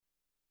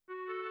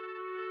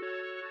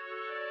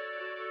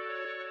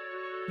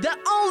The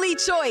only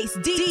choice,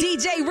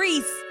 DJ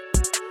Reese.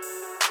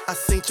 I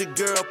seen your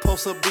girl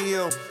post a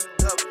BM,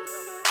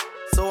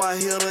 so I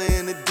hit her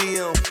in the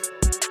DM.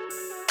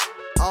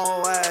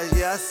 All eyes,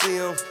 yeah, I see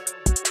him.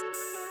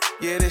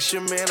 Yeah, this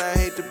your man, I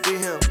hate to be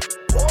him.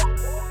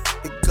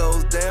 It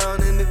goes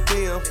down in the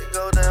DM. It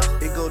go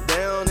down. It go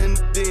down in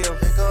the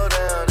DM. It go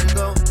down. It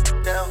go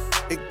down.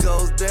 It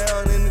goes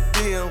down in the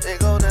DM. It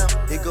go down.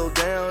 It go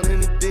down in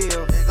the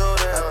DM. It go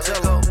down. I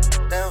tell her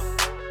down.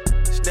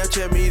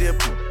 Snapchat me that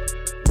move.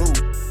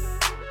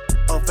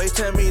 Or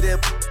FaceTime me that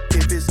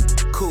if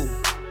it's cool.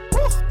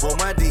 Boy,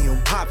 my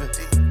DM poppin'.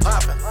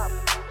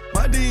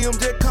 My DM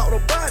just caught a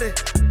body.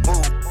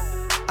 Move.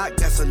 I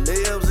got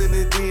celebs in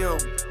the DM.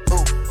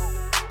 Ooh.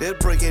 They're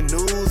breaking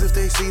news if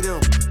they see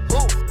them.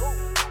 Ooh.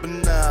 But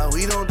nah,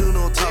 we don't do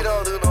no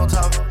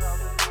talking.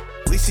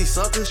 We see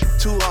suckers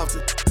too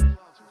often.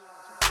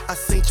 I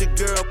seen your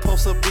girl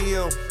post a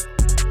BM,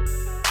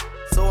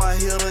 so I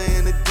hit her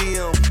in the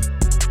DM.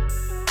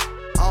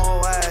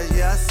 All eyes,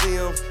 yeah, I see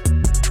him.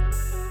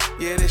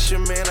 Yeah, this your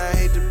man, I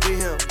hate to be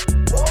him.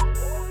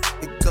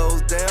 It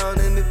goes down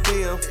in the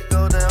DM. It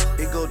go down.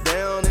 It go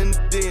down in the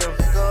DM.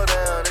 It go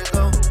down. It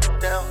go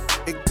down.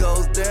 It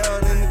goes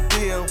down in the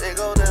DM. It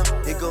go down.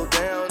 It go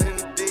down in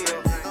the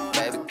DM.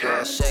 Baby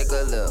girl, shake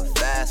a little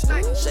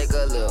faster. Shake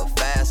a little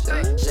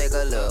faster. Shake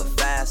a little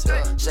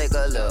faster. Shake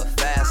a little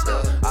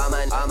faster. All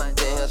my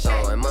here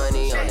throwing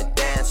money on the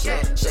dance floor.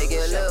 Shake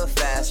it a little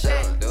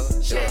faster.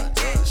 Yeah.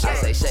 I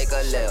say shake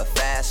a little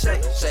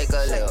faster. Shake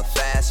a little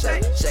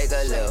faster. Shake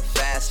a little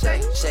faster.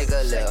 Shake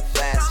a little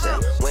faster.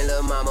 When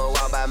lil' mama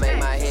walk by, make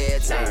my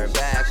head turn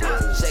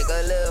backwards. Shake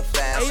a little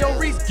faster. Hey, yo,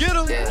 Reese, get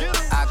him. Yeah.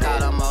 I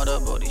call her motor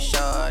booty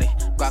shorty.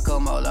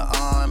 Guacamole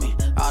on me.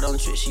 All them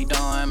tricks she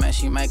doing, man,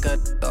 she make her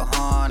the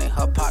horny.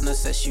 Her partner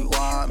says she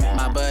want me.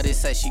 My buddy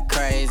say she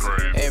crazy.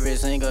 Every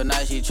single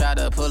night she try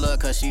to pull up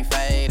cause she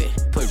faded.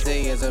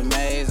 Pussy is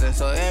amazing,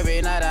 so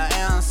every night I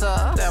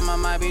answer. Damn, I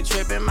might be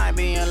tripping, might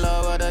be in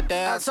love with a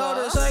dancer. I told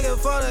her shake it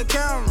for the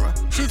camera.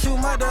 She too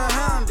much to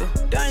handle.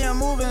 Damn, you're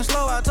moving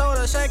slow. I told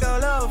her shake a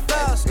little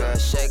faster. Girl,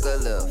 shake a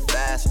little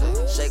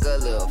faster. Shake a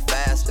little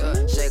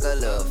faster. Shake a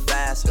little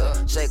faster.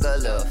 Shake a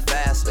little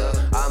faster.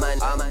 All my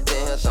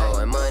here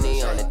throwing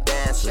money on the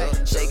dance floor.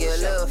 Shake it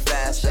a little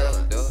faster.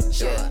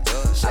 Yeah.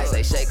 I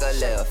say shake a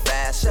little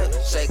faster.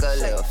 Shake a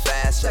little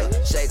faster.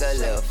 Shake a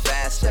little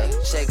faster.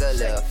 Shake a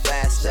little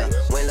faster.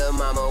 When lil'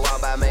 mama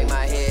walk by, make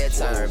my head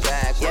turn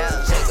backwards.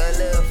 Yeah. Shake a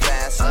little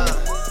faster.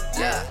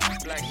 Yeah.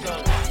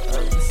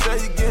 Say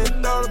you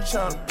getting thought, I'm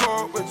tryna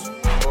park with you.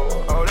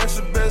 Oh, that's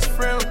your best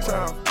friend, I'm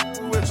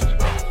tryna with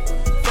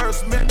you.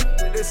 First met,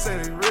 they say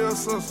they real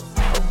sisters.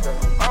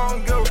 I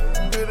don't go,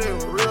 they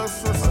were real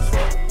sisters.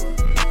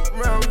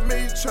 Around with me,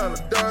 you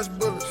tryna dodge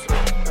bullets.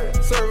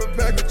 Serve a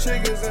pack of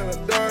chickens and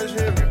a Dodge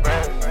Heavy.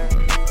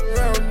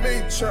 Around with me,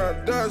 you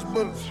tryna dodge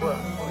bullets.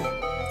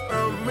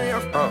 Around with me,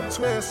 I'm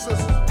twin sisters.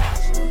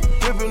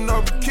 Whipping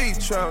up a key,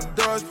 tryna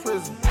dodge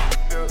prison.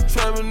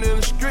 Traveling in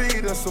the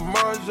street, and some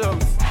more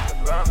jealous.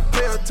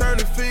 Pay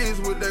attorney fees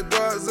with that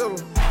Godzilla.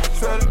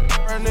 Try to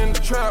run in the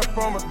trap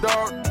on my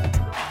dog.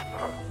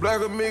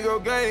 Black Amigo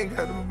gang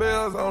got them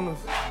bells on us.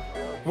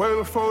 Way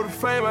before the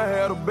fame, I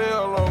had a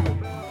bell on me.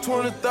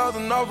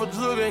 20,000 off a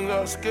jug, ain't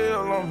got a scale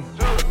on me.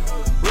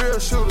 Real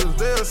shooters,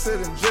 they'll sit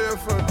in jail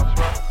for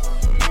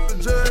the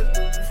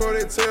judge before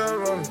they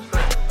tell on me.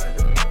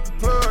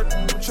 Plug,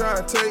 I'm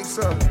trying to take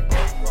something.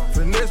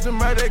 Finesse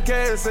them out that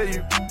cash, say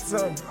you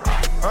something.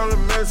 On the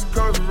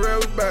Mexico, the rail,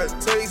 we bout to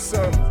take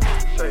something.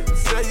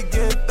 Say you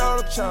getting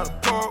thought, I'm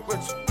tryna park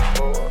with you.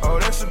 Oh,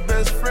 that's your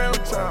best friend,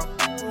 I'm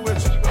tryna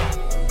with you.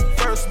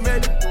 First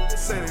met you, they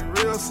say they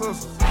real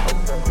sisters. I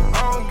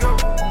don't give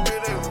a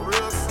shit, they were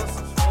real sisters.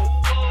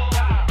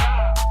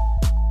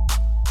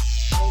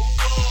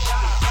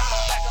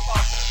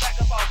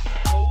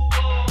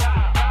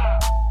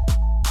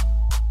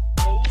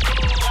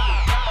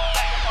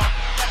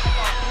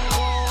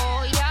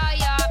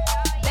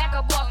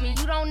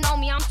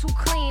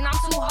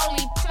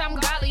 I'm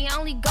godly, I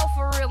only go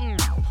for real. Who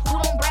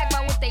don't brag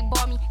about what they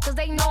bought me, cause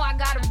they know I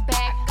got a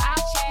bag. I'll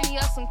check me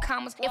up some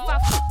commas. If I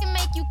fucking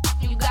make you,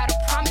 you gotta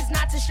promise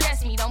not to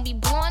stress me. Don't be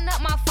blowing up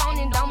my phone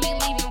and don't be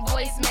leaving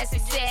voice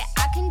message. Said,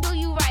 I can do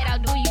you right, I'll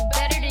do you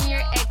better than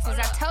your exes.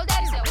 I told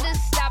that to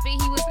stop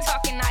it, he was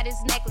talking out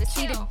his necklace.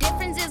 See, the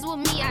difference is with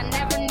me, I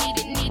never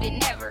needed,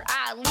 never.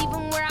 I leave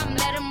him where I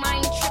met him, I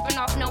ain't tripping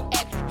off no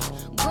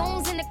extras.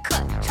 Goons in the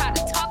cut, try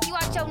to talk you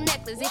out your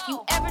necklace. If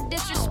you ever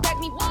disrespect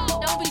me,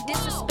 don't be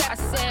disrespectful. I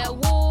said,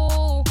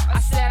 woo. I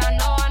said, I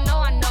know.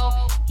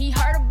 He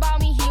heard about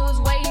me, he was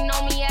waiting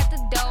on me at the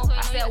door.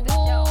 I said,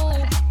 woo.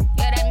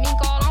 Yeah, that mink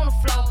all on the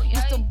floor.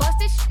 Used to bust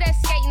this shit at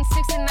skating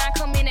 69,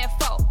 come in at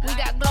 4. We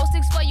got glow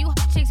sticks for you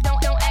chicks,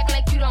 don't act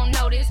like you don't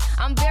know this.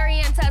 I'm very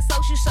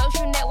antisocial,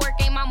 social network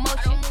ain't my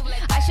motion.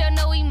 I show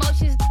no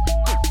emotions,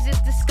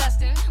 it's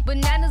disgusting.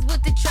 Bananas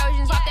with the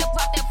Trojans,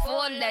 pop that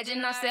for a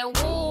legend. I said,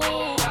 woo.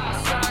 I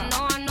said,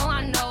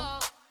 I know.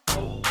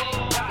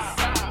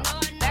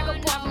 Back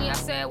up off me, I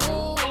said,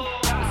 woo.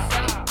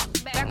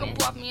 Back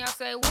up off me, I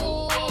said,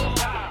 woo.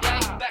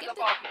 Yeah, back up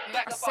off me.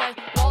 say,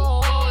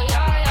 whoa,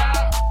 yeah,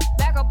 yeah.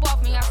 Back up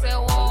off me, I said,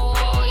 whoa,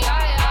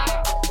 yeah,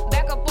 yeah.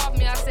 Back up off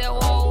me, I said,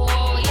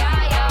 whoa,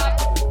 yeah,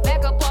 yeah.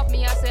 Back up off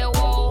me, I said,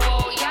 whoa,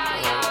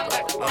 yeah, yeah.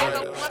 Back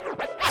up.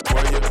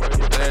 Where you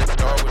that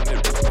dog with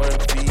niggas 1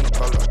 feet?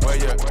 Where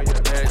you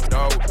that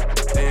dog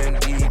with 10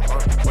 deep?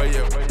 Where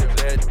you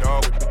that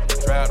dog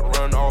with try to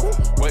run off?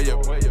 Where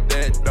you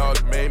that dog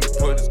made me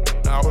put his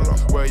out?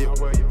 Where you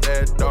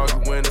that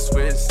dog when the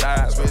switch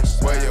sides?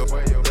 Where you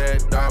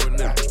that dog with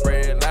niggas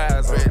spread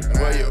lies?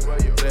 Where you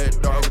that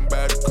dog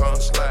about to come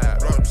slide?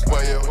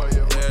 Where you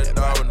that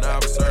dog when I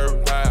was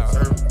serving pies?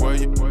 Where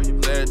you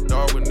that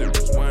dog with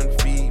niggas 1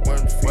 feet?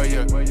 Where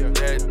you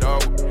that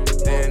dog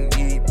with 10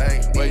 deep?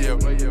 Where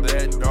you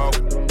that dog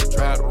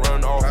try to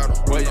run off?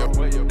 Where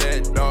you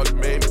that dog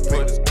made me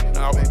put his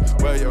out?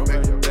 Where you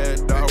that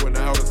dog when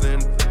I was in?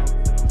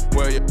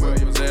 Where you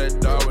was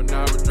that dog when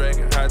I was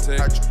drinking hot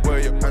tech? Where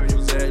you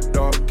was that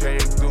dog came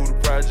through the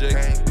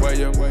project? Where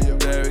you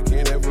that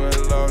kid that put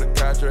a load of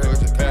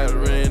contracts?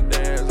 Pattering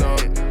dance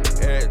on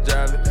head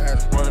jolly,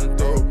 running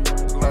through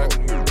like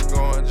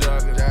going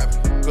jogging.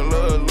 Good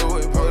little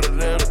Louis put it in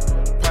a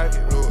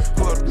pocket,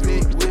 put a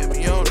peek with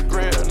me on the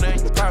ground,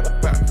 then you pop it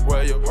back.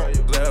 Where you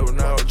glad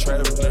when I was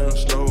traveling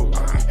slow?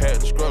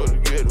 Had to scroll to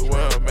get to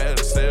where I'm at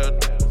to sell.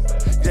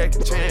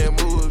 Jackie Chan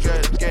moves,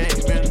 got the game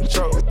in the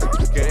choke.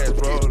 Gas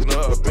rolling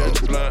up, bench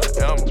blunt,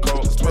 I'm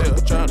cold spell.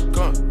 Tryna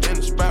come in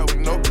the spot, we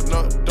know the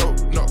dope,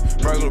 no.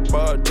 Regular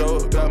bar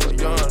dope, got my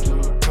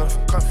young.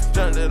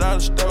 Done it out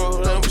the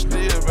stove, and we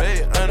still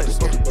made honest.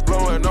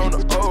 Blowing on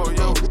the old,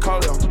 yo, call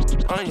it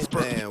onions.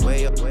 Man,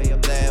 way up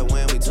glad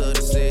when we took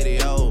the city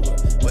over.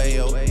 Way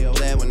up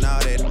glad when all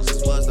that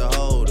was the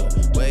holder.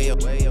 Way up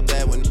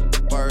glad when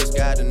first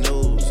got the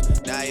news.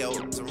 Now yo,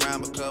 it's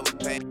around a couple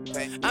pain.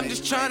 I'm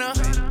just tryna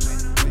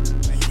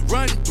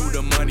run through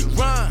the money,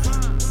 run.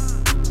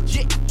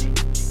 Yeah,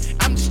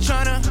 I'm just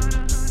tryna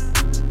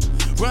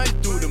run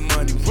through the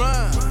money,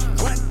 run.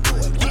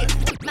 Yeah,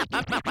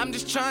 I'm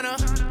just tryna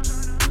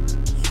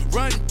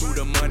run through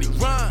the money,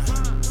 run.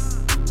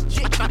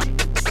 Yeah,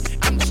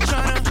 I'm just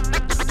tryna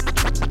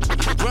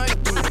run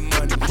through the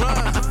money, run.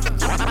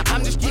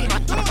 I'm just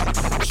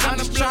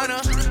tryna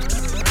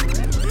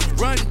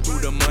run through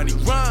the money,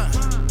 run.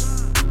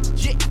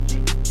 Yeah,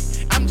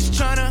 I'm just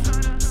tryna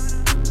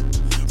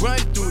run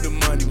through the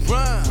money,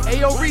 run.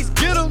 Ayo, Reese,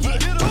 get him. Yeah.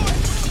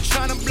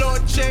 I'm tryna blow a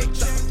check.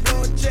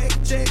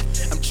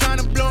 I'm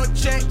tryna blow a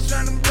check.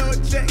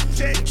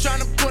 I'm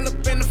tryna pull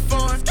up in the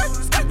phone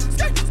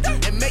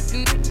and make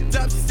them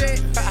upset.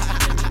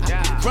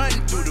 Run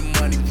through the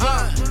money,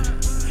 run.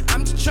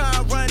 I'm just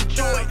tryna run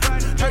through it.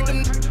 Heard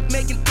them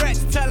making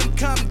threats, tell them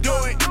come do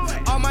it.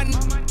 All my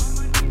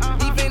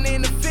even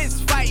in a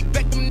fist fight,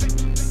 bet them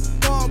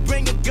gon'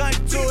 bring a gun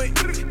to it.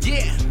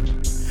 Yeah.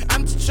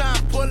 I'm just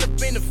tryna pull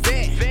up in the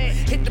vet.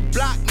 Hit the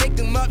block, make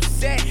them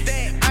upset.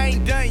 I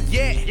ain't done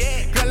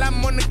yet. Girl,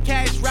 I'm on the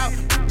cash route.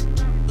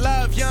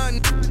 Love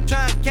young,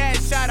 tryna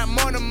cash out. I'm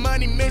on a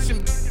money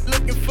mission.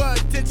 Looking for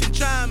attention,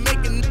 tryna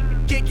make a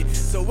nigga kick it.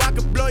 So I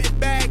can blow your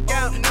bag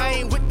out. I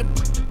ain't with the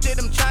shit,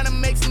 I'm tryna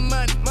make some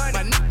money. My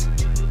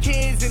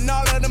kids and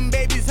all of them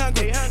babies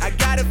hungry. I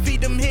gotta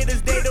feed them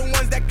hitters, they the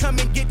ones that come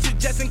and get you.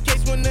 Just in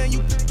case one of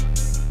you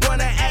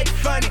wanna act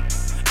funny.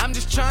 I'm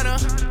just tryna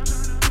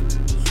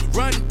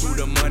run through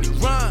the money,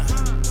 run.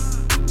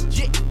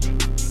 Yeah,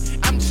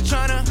 I'm just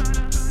tryna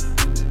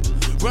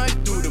run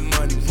through the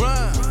money,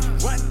 run.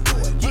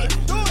 Yeah,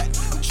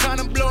 I'm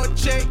tryna blow a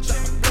check.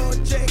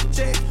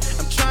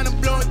 I'm tryna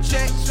blow a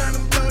check.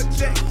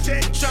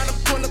 Tryna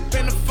pull up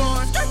in the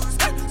phone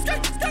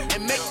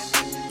and make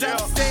it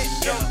upset.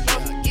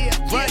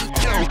 Run.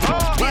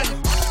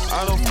 I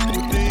don't f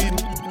with these,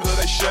 cause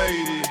they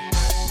shady.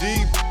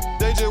 Deep,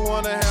 they just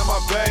wanna have my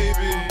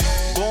baby.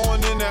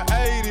 Born in the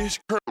 80s,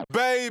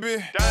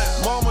 baby.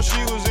 Damn. Mama,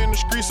 she was in the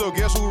street, so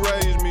guess who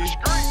raised me?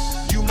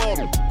 You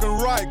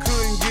motherfucking right,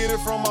 couldn't get it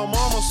from my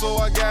mama, so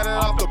I got it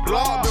off the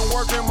block. Been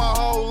working my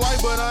whole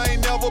life, but I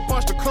ain't never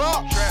punched a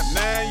clock.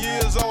 9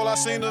 years old, I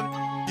seen them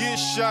get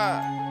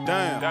shot.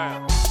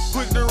 Damn.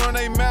 Quick to run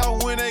they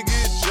mouth when they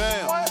get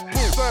jammed.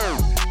 Third,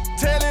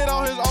 tell it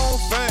on his own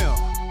fam.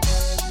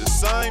 The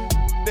same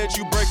that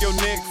you break your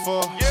neck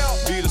for,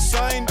 be the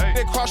same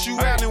that cross you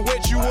out and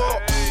wet you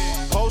up.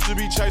 Supposed to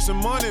be chasing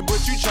money,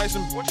 but you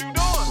chasing what you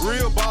doing?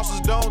 Real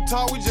bosses don't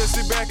talk, we just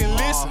sit back and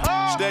listen.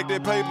 Stack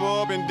that paper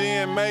up and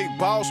then make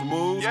boss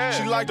moves.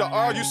 She like to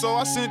argue, so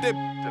I sent that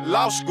to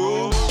law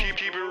school. Keep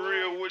it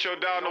real with your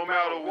dog no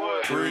matter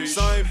what. Preach.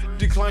 Same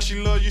decline, she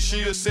love you,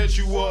 she'll set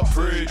you up.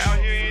 Preach. Out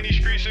here in these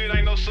streets, it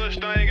ain't no such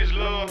thing as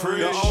love.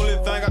 Preach. The only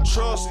thing I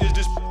trust is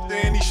this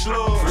and these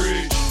slugs.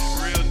 Preach.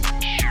 Real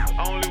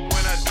only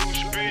when I do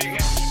speak.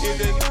 If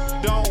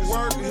that don't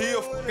work,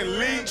 he'll fucking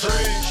leak.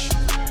 Preach.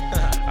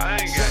 I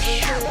ain't got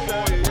shit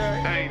for you.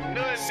 Ain't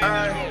nothing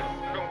in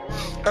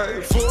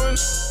this. Foreign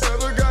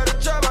never got a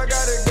job, I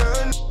got a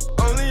gun.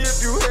 Only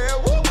if you had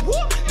whoop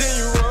whoop, then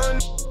you run.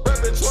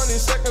 Rap it 20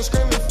 seconds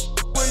screaming,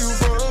 where you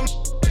from?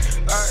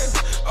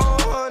 All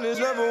hunters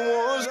never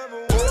won.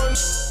 Foreign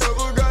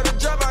never got a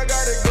job, I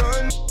got a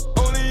gun.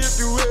 Only if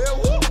you had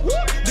whoop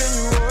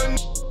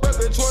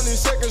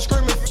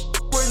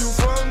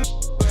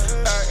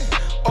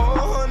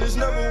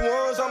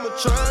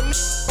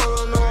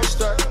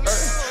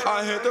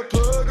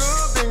plug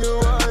up, then get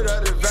right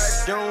out the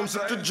vacuum.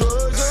 Took the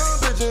drugs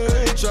up, bitch,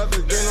 ain't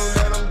traffic. They know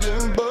that I'm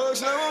getting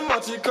bugs. Now I'm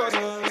out your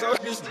cousins, I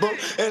get broke.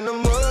 And the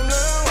mud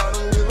now, I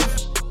don't give a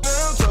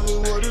now. Tell me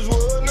what is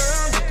what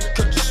now. You can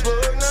cut your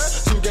slug now.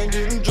 So you can't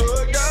get them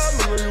drugged out.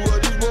 Memory,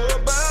 what is what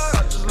about?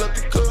 I just left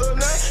the club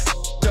now.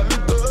 Got me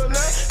bug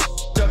now.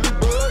 Got me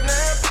bug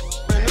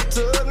now. In the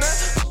tub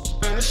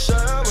now. In the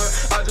shower.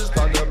 I just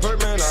popped that perk,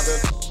 man. I've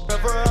been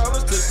for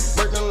hours. Took the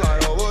breaking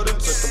line over the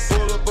took the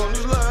pull up on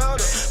this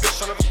louder. Bitch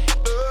tryna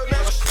thug now.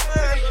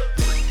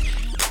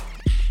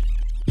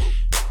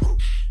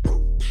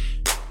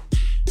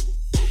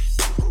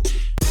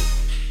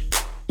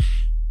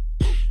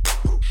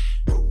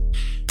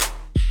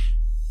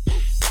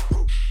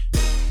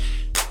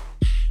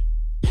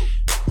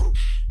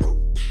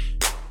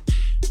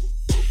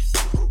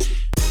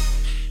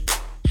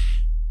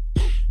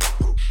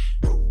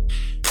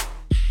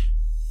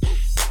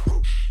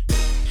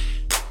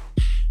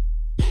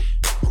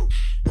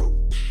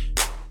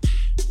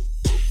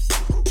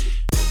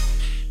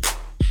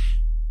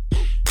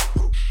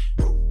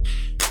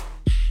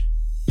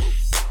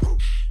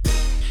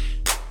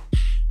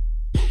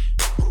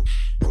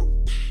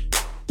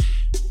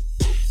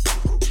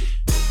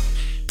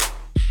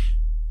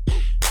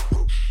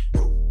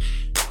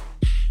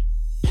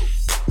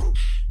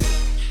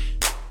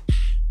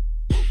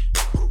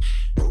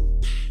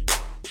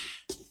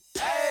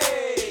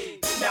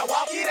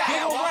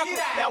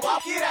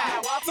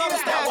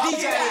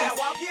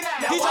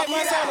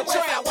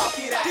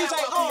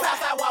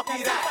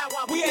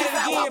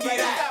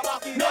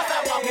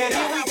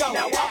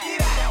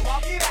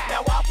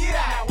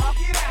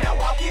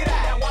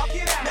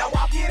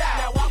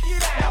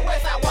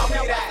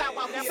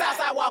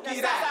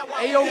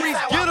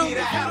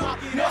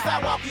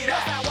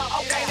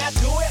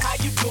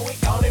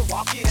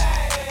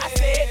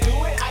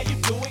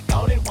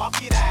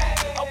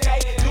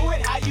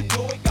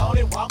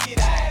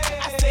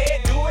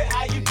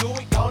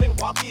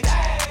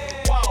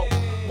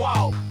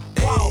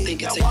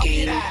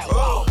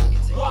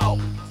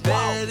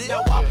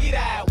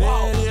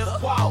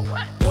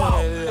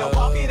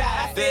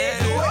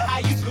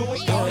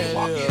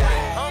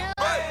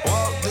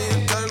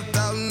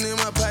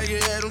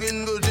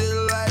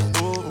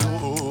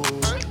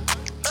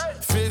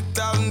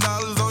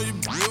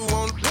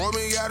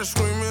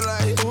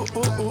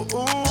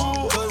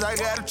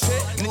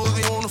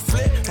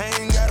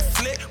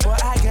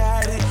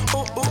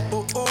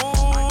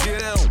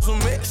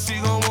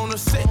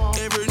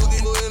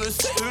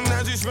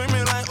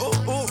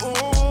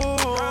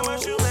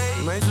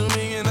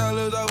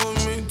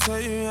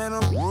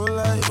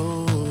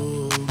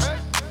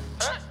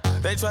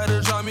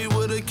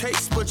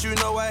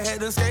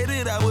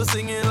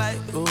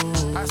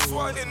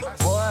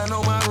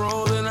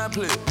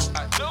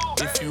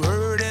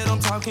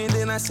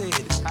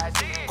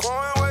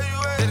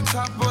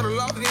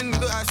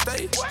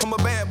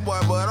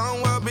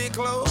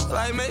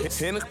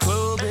 In the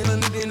club, and a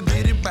nigga in the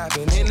bitty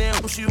poppin'. And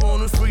now she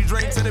want a free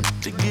drink to the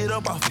to get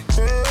up off it.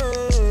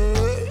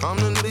 Hey, I'm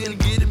the nigga in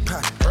the get it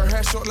poppin'. Her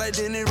hair short like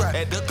Denny Rock.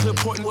 At the clip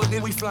point, well,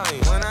 then we flyin'.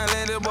 When I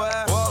landed, boy,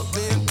 I walked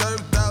in,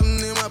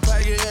 30,000 in my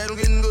pocket. Had them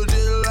getting go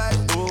just like,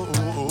 ooh.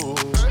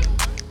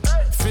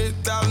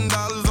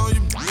 $50,000 on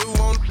you, you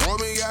want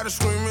me, gotta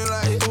screamin'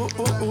 like, ooh.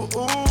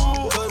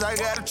 Cause I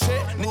got a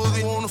check,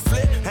 nigga wanna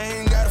flip. I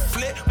ain't got a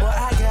flip, but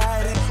I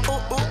got it, ooh.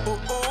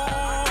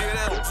 Get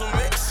that some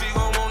mix, she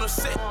gon' wanna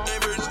sit.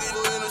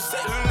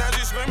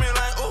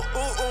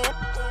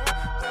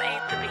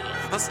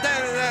 I'm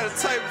standing at a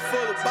table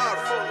full of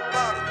bottles.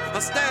 I'm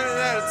standing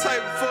at a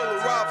table full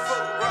of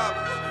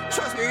robbers.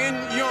 Trust me,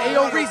 you don't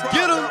want Reese,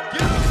 get him.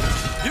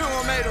 You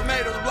gon' make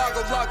them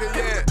blocker,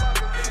 yeah.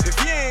 If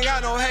you ain't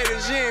got no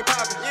haters, you ain't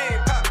poppin'.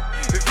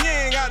 If you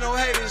ain't got no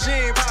haters, you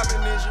ain't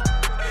poppin', ninja.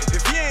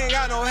 If you ain't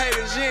got no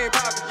haters, you ain't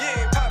poppin'.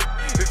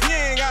 If you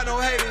ain't got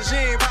no haters, you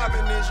ain't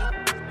poppin', ninja.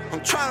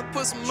 I'm tryna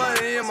put some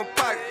money in my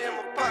pocket.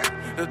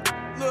 It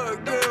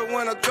look good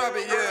when I drop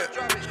it, yeah.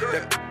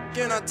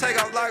 Then I take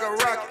off like a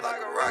rocket.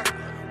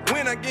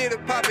 When I get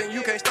it poppin',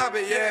 you can't stop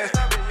it, yeah.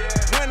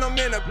 When I'm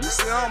in the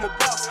pussy, I'm a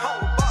boss.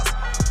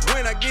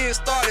 When I get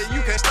started,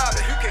 you can't stop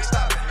it.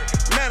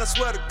 Man, I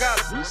swear to God,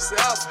 it's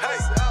awesome.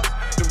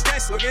 Them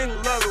gangsters get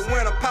in love with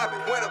when I pop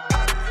it.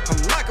 I'm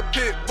like a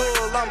pit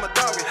bull, I'm a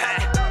doggy.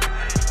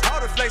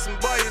 All the flexing,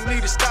 boy, you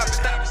need to stop it.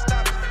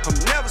 I'm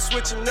never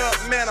switching up,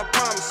 man, I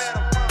promise.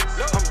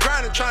 I'm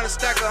grinding, trying to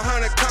stack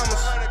 100 commas.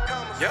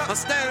 I'm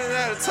standing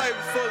at a table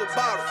full of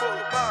bottles.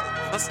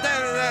 I'm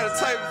standing at a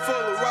table full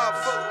of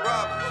robbers.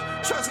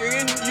 Trust me,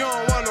 you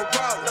don't want no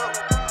problem.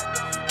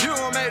 You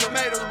gon' make them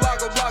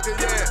blocker,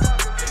 yeah.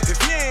 If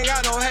you ain't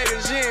got no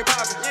haters, you ain't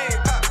poppin'.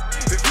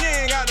 If you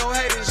ain't got no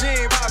haters, you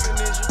ain't poppin',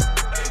 ninja.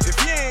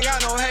 If you ain't got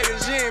no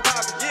haters, you ain't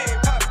poppin'.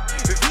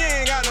 If you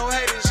ain't got no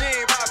haters, you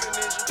ain't poppin',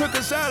 ninja. Took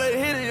a shot at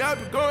Henny, I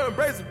be going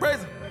brazen.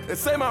 They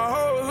say my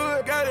whole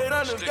hood got it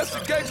under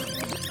investigation.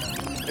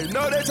 They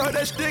know they talk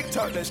that stick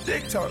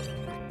talk.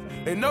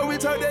 They know we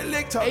talk that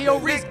lick talk.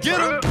 Ayo, Reese,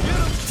 get him.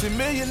 $10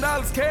 million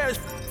cash,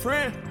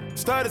 friend.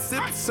 Started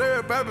sipping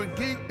syrup, I've been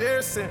geeked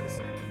ever since.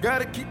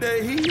 Gotta keep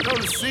that heat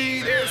on the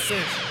seed ever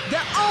since.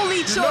 The only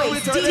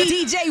choice,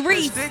 DJ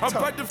Reese. I'm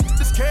about to f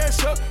this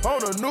cash up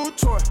on a new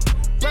toy.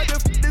 About to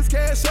f this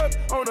cash up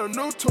on a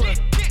new toy.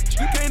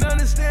 You can't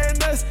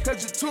understand us,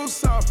 cause you're too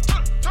soft.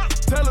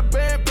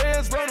 Taliban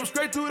bands run them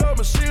straight through the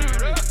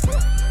machinery.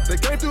 They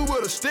came through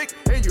with a stick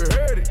and you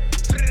heard it.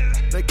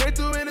 They came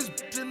through in this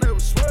bitch and they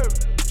was swerving.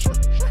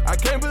 I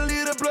can't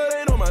believe the blood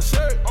ain't on my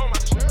shirt.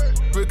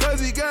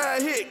 Because he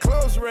got hit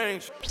close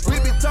range. We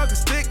be talking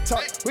stick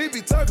talk, we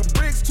be talking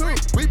bricks too.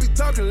 We be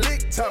talking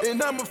lick talk,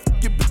 and I'm a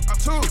fucking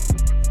bitch too.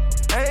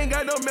 I ain't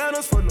got no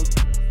manners for no.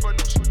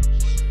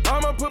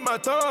 I'ma put my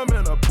thumb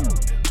in a pool.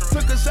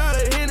 Took a shot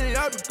at Henny,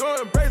 I be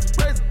going crazy.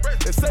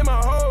 They say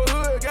my whole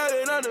hood got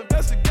it under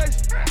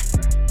investigation.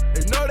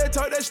 They know they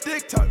talk that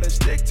stick talk,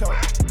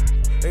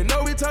 They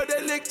know we talk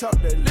that lick talk,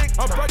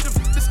 I'm about to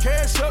f this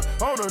cash up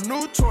on a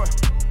new toy.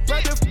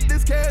 About to f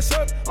this cash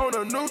up on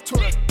a new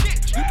toy.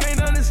 You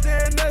can't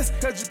understand us,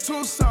 cause you're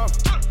too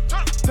soft.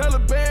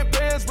 Taliban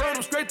bands run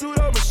them straight through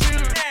the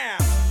machinery.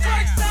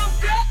 Twerk some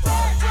good,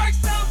 twerk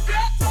some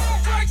good,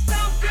 twerk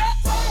some good,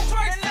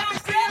 twerk some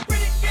good.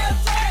 Pretty good,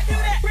 twerk, do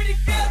that. Pretty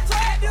good,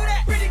 twerk, do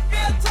that. Pretty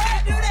good, twerk,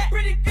 do that.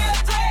 Pretty good,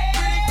 twerk.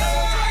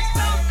 Twerk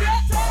some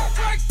good,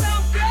 twerk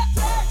some good,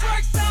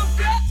 twerk some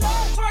good,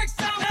 twerk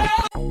some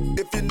good.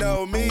 If you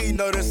know me,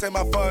 know this ain't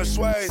my first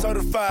way.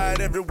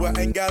 Certified everywhere,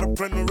 ain't got a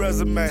print a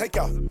resume. Take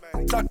off.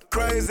 Talk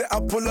crazy, I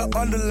pull up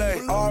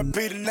underlay.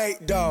 RP to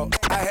Nate, dog.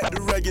 I had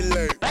to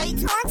regulate. Hey,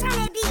 turn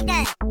that beat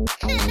down.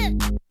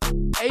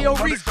 Ayo,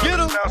 Reese, get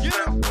him.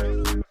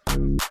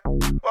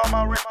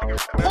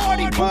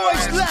 Party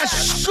boys,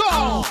 let's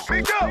go.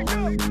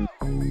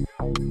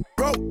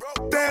 Bro,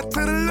 stand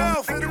to the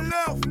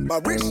left. My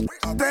wrist,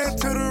 stand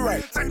to the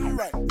right.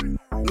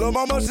 Lil'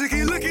 mama, she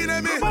keep looking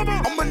at me.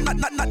 I'ma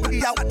knock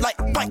you out like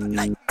fight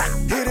night.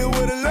 Hit it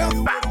with the left,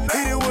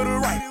 hit it with the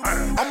right.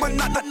 I'ma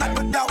knock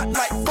you out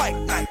like fight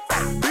night.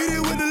 Hit it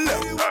with the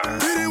left,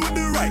 hit it with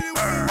the right.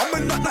 I'ma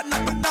knock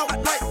you out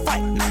like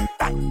fight night.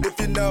 If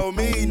you know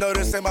me, know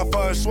this ain't my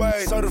first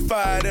way.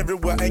 Certified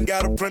everywhere, ain't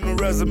got a print a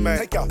resume.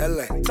 Take out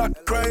LA.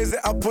 Talk crazy,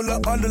 I pull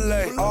up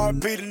underlay.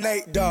 RP to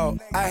Nate, dog.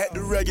 I had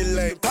to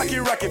regulate.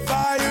 Pocket rocket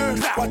fire,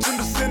 watch him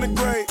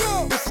disintegrate.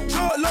 It's a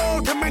short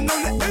load, coming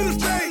on the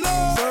interstate.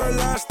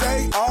 Sirloin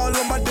steak, all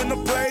on my dinner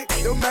plate.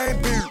 Your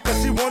main beef,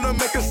 cause she wanna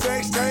make a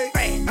sex tape.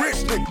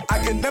 Rich nigga, I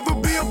can never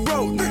be a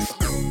broke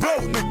nigga.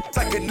 Broke nigga,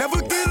 I can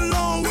never get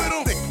along with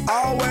them.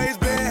 Always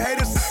been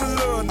hated since a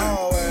little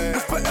nigga.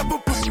 It's forever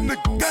pushing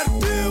nigga, gotta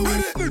deal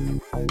with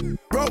it.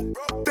 Bro,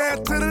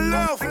 stand to the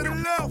left.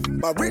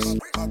 My wrist,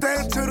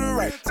 stand to the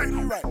right.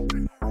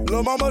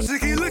 Lil' mama, she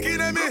keep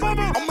looking at me.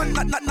 I'ma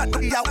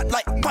knock you out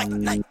like fight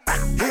night.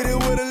 Hit it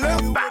with the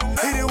left,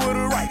 hit it with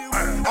the right.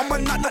 I'ma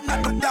knock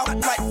you out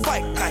like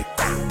fight night.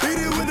 Hit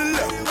it with the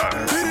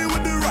left, hit it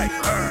with the right.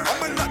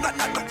 I'ma knock.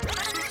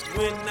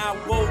 When I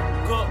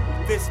woke up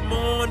this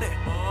morning,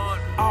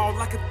 all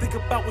I could think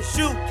about was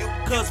you.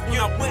 Cause when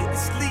I went to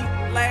sleep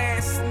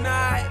last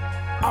night,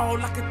 all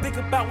I could think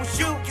about was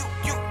you.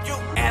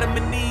 Adam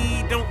and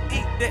Eve don't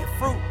eat that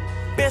fruit.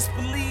 Best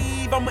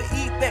believe I'ma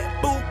eat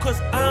that boo.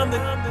 Cause I'm the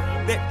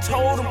that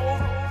told him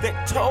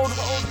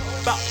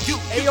about you.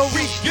 Ayo,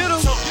 Reese, get him.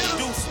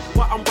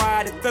 While I'm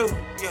riding through.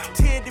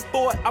 Teddy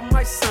boy, I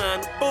might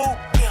sign the boo.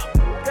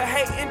 The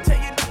hating tell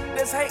you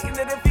that's hating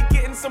that if he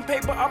getting some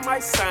paper, I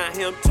might sign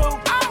him too.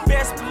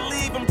 Best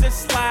believe I'm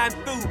just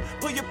sliding through.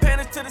 Pull your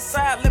panties to the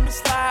side, let me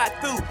slide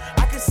through.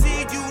 I can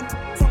see you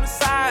from the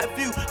side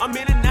view. I'm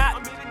in and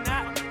out.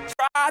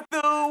 Try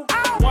through.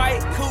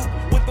 White coupe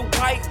with the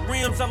white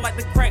rims. I like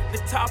to crack the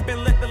top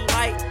and let the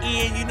light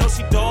in. You know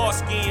she dark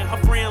skin, her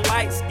friend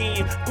light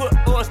skin. Put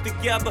us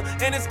together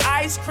and it's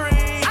ice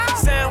cream.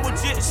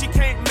 Sandwich it, she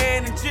can't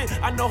manage it.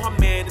 I know her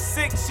man is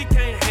sick, she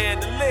can't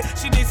handle it.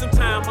 She needs some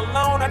time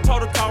alone. I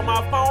told her call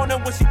my phone,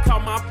 and when she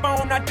called my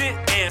phone, I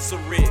didn't answer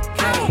it.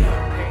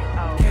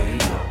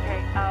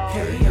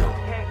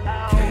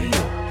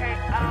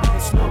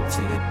 Can't smoke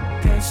till you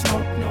can't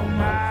smoke no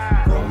more.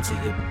 Roll till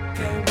you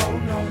can't roll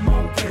no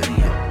more.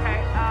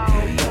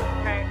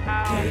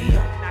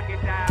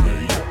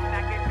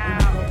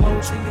 Blow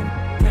till you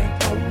can't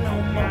blow no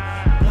more.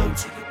 Blow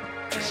till you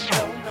can't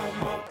blow no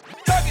more.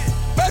 Tuck it,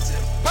 batch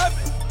it, pop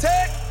it,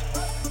 tag.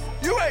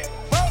 You ain't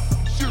pop,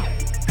 shoot.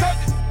 Tuck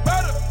it,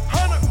 butter,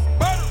 100,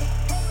 butter.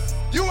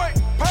 You ain't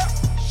pop,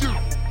 shoot.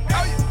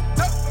 How you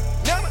tuck,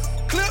 nana,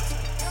 clips.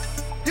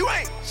 You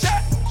ain't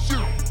shot,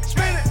 shoot.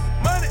 Spending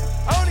money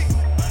on it.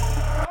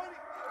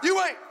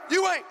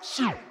 You ain't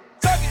shoot.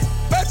 Tuck it.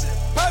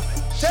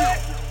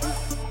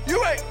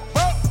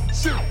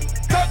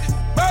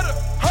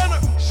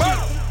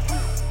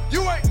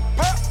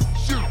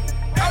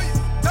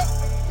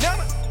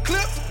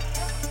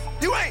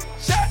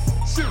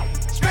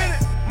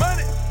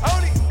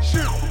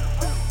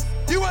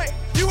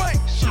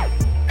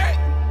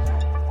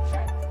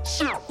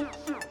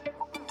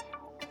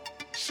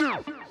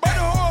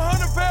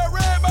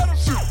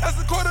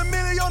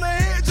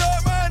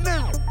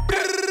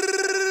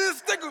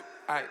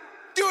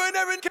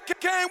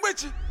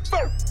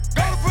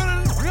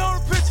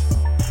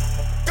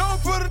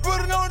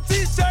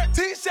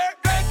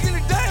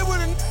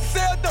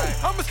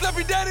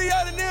 baby daddy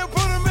out and then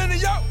put him in the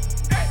yoke.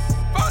 Hey,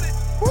 bought it.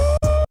 Woo!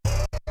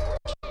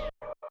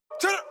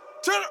 Turn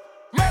up.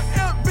 Mac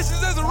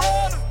ambitions as a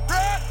rider.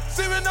 Ride,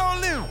 sipping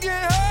on limb,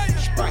 getting higher.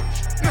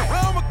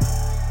 I'm a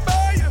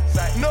fire.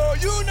 No,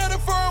 you not a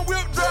firm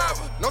whip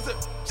driver. No, sir.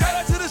 Shout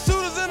out to the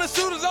shooters and the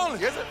shooters only.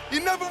 Yes, sir. You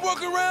never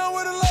walk around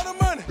with a lot of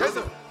money. Yes,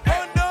 sir.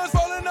 Undone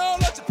falling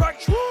all out your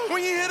pocket.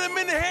 When you hit them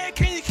in the head,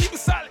 can you keep it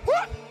solid?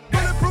 What?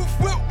 Bulletproof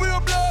whip, real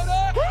blood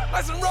up.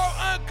 Like some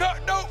raw,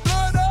 uncut, dope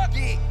blood up.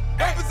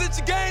 Represent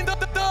your game, throw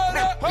it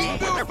up.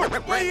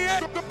 Where you at?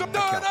 Throw it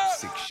up.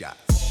 6 shots.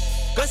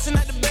 Gussin'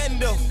 at the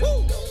bando.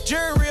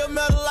 Jury real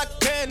metal like a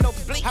candle.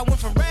 I went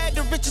from rad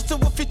to riches to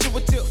a feature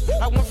with tip.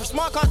 I went from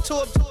smart car to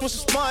a with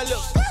some smart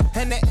lips.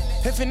 And that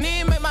if it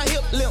need make my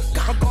hip limp.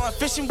 I'm going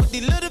fishing with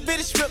these little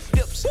bitty strip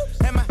dips.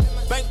 And my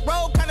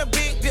bankroll kinda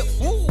big dip.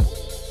 Woo.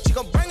 She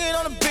gon' bring it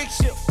on a big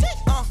ship.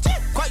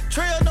 Quite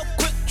trail, no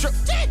quick trip.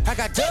 I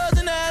got dubs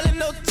in the alley,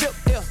 no tip.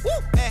 Yeah.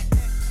 And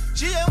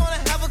she ain't wanna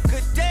have a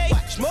good day.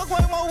 Smoke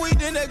way more weed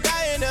than the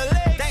guy in LA.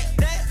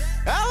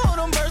 I hold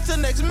them birds till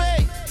next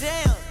May.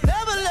 Damn.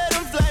 Never let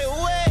them fly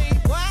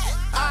away. What?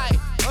 Hey.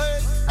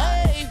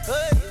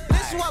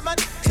 This is what my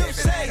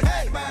tips say.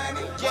 Hey,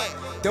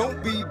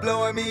 don't be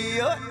blowing me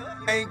up.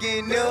 Ain't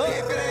getting up.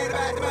 If it ain't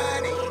about the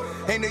money.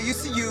 Ain't no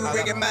use to you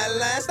ringing my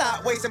line.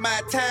 Stop wasting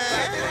my time.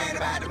 If it ain't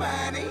about the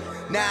money.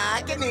 Nah,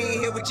 I can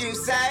even hear what you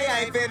say.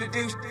 I ain't finna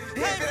do. If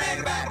it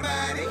ain't about the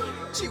money,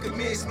 you can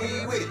miss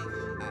me with it.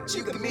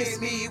 You can miss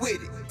me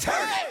with it.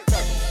 Turn it.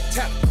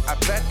 I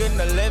pack in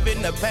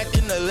 11, I pack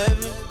in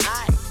 11.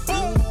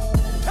 Boom.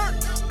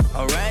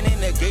 I'm riding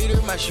the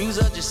gator, my shoes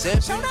are just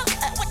 7.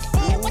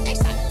 What they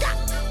say?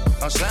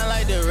 I'm slime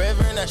like the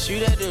reverend, I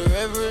shoot at the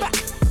reverend.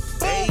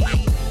 Hey.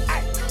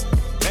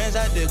 Fans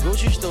out the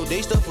grocery store,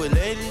 they stuff with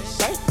ladies.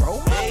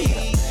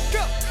 Hey.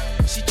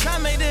 She try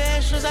make the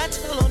extras, I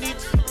tell on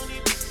these.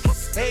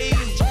 Hey.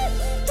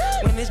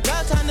 When it's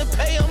about time to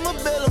pay, I'ma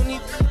bill on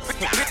these.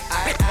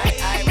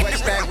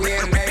 What's that we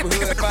in the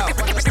neighborhood for?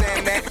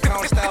 Stand at the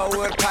corner store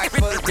with a pocket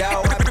full of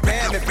dough. I'm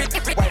damn if it's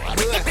white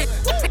hood.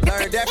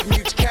 Learned that from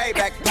UGK,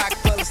 back pocket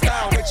full of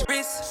stone with your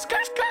wrist.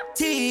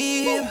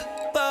 Team,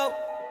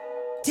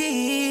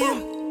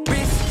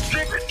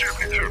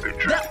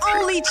 The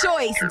only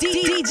choice,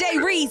 DJ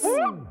Reese.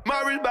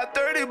 My wrist about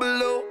 30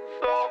 below.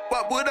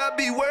 Why would I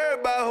be worried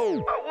about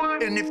who?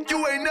 And if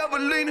you ain't never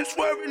leaning,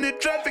 swerving in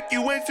traffic,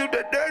 you ain't feel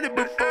that dirty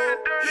before.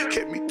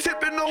 Kept me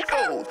tipping on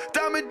foes,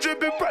 diamond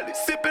dripping, probably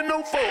sipping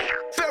on foes.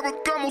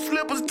 Ferragamo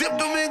slippers, dipped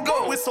them in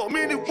gold. With so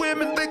many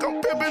women, think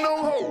I'm pimping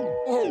on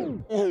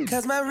hoes.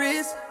 Cause my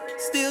wrist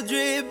still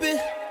dripping,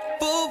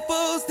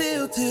 full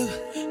still too.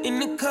 In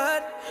the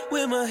cut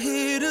with my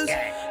hitters,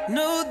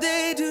 no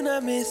they do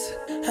not miss.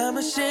 I'm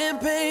a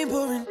champagne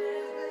pouring.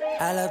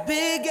 I love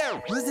big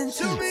girls and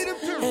show me the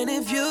proof. And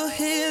if you're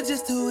here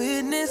just to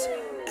witness,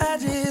 I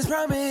just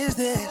promise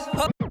this.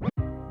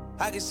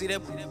 I can see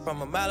that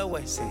from a mile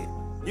away. See it.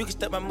 You can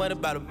step my money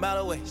about a mile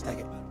away. Stack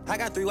it. I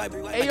got 3 white.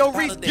 Hey, yo,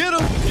 Reese, get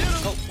him.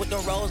 Coat with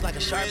them rolls like a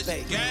sharp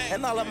bait.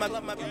 And all of my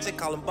bitches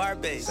call them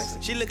Barbies.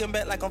 She looking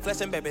back like I'm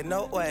flexing, baby,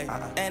 no way.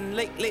 And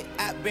lately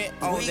I've been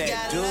on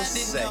that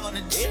juice. Me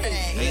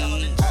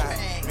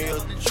a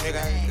chick,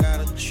 I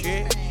got a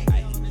chick.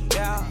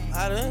 Yeah,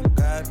 I done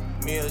got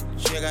me a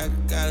chick, I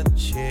got a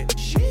chick.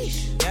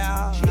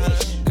 Yeah, I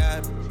done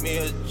got me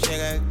a chick,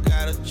 I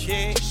got a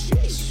chick.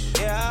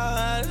 Yeah,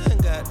 I done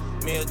got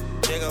me a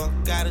chick, I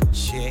got a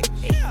chick.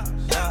 Yeah.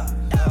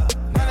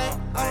 Money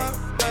on my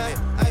baby,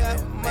 I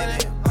got money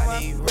on my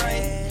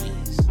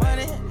brains.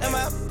 Money in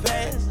my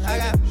pants, I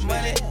got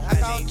money, I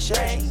got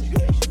change.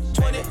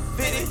 20,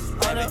 50,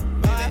 100,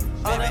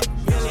 on a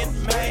million,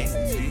 man.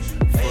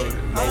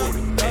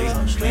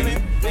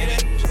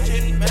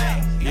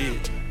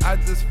 I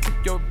just pick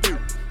your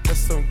bitch, that's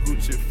some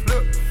Gucci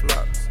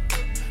flip-flops.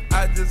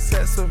 I just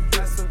had some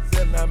bitches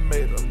and I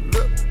made them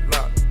lip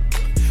lock.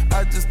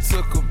 I just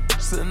took a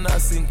bitch and I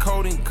seen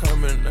codeine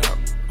coming out.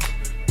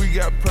 We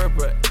got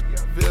purple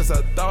this,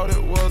 I thought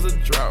it was a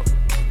drought.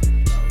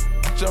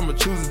 I'ma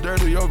choose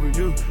dirty over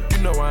you. You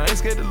know I ain't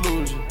scared to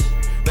lose you.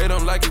 They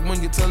don't like it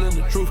when you're telling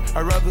the truth.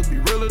 I'd rather be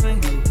realer than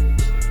you.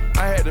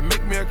 I had to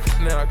make me a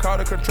now I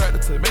called a contractor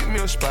to make me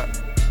a spot.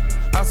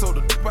 I sold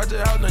the dip out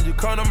your house, now you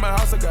come to my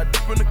house, I got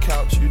dip in the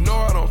couch. You know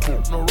I don't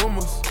fool no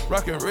rumors.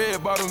 Rockin'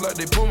 red bottoms like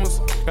they Pumas.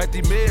 Got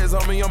these meds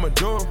on me, I'ma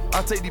do 'em.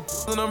 I take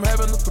these and I'm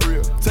having a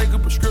thrill. Take a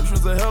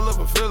prescription's a hell of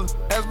a feeling.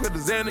 As with the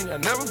Xanny, I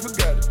never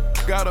forgot it.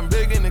 Got them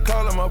big and they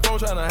callin' my phone,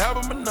 tryna have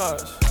a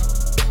menage.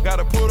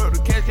 Gotta pull up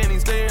the cash, can't even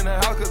stay in the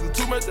house cause it's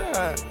too much to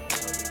hide.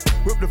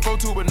 Whip the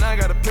 4-2, but now I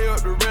gotta pay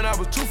up the rent, I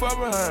was too far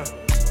behind.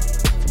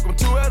 Took 'em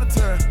 2 at a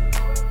time.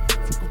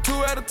 Took 'em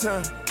 2 at a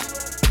time.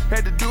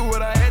 Had to do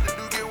what I had to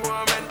do, get where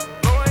I'm at.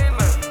 No, I ain't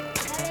lying.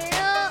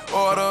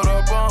 Ordered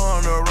up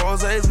 100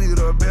 roses, we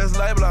the best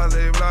like blase,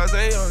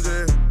 blase, on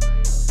J.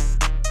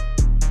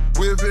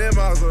 Whipping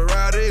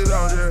Maseratis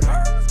on J.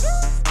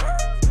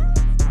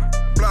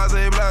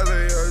 Blase,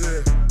 blase, on J.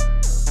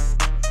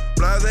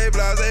 Blase, blase,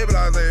 blase,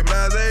 blase,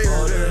 on J.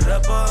 Ordered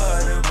up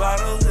 100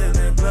 bottles in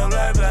the club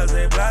like blase,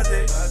 blase.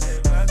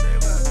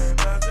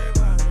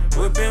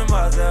 whipping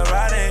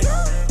Maserati.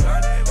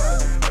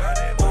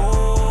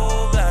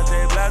 Ooh, blase,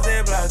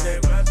 blase, blase.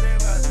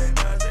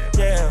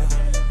 Yeah.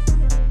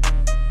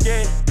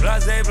 Yeah,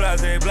 blase,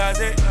 blase,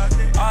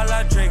 blase. All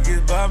I drink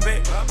is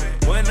Bombay.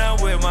 When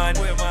I'm with my,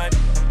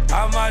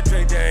 I might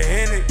drink that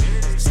Henny.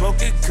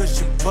 Smoke it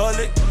cause you pull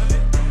it.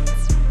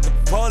 The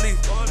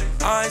police,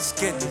 I ain't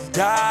scared to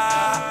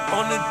die.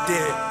 On the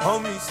dead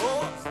homies,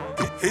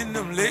 hitting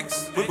them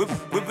licks,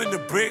 whipping the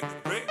brick.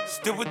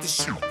 Still with the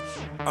shit.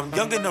 I'm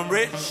young and I'm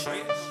rich,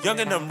 young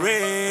and I'm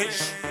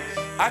rich.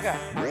 I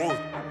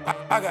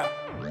got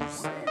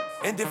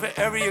in different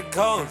area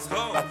codes.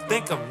 I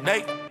think I'm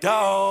Nate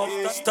Dogg.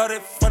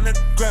 Started from the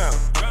ground.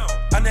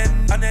 I'm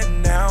that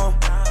now.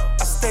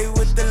 I stay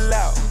with the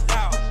loud.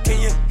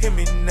 Can you hear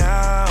me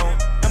now?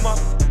 Am I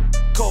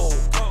cold?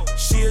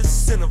 She a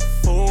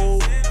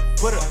centerfold.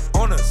 Put her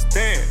on a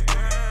stand,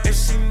 and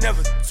she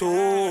never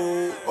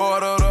told.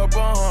 Ordered up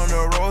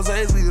 100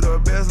 roses, we the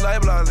best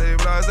like blase,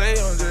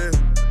 blase, on J.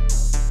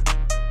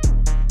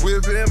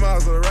 Whipping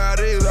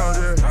Maseratis on J.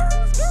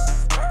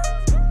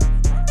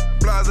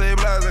 Blase,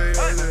 blase,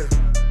 on J.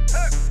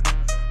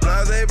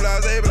 Blase,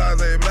 blase, blase.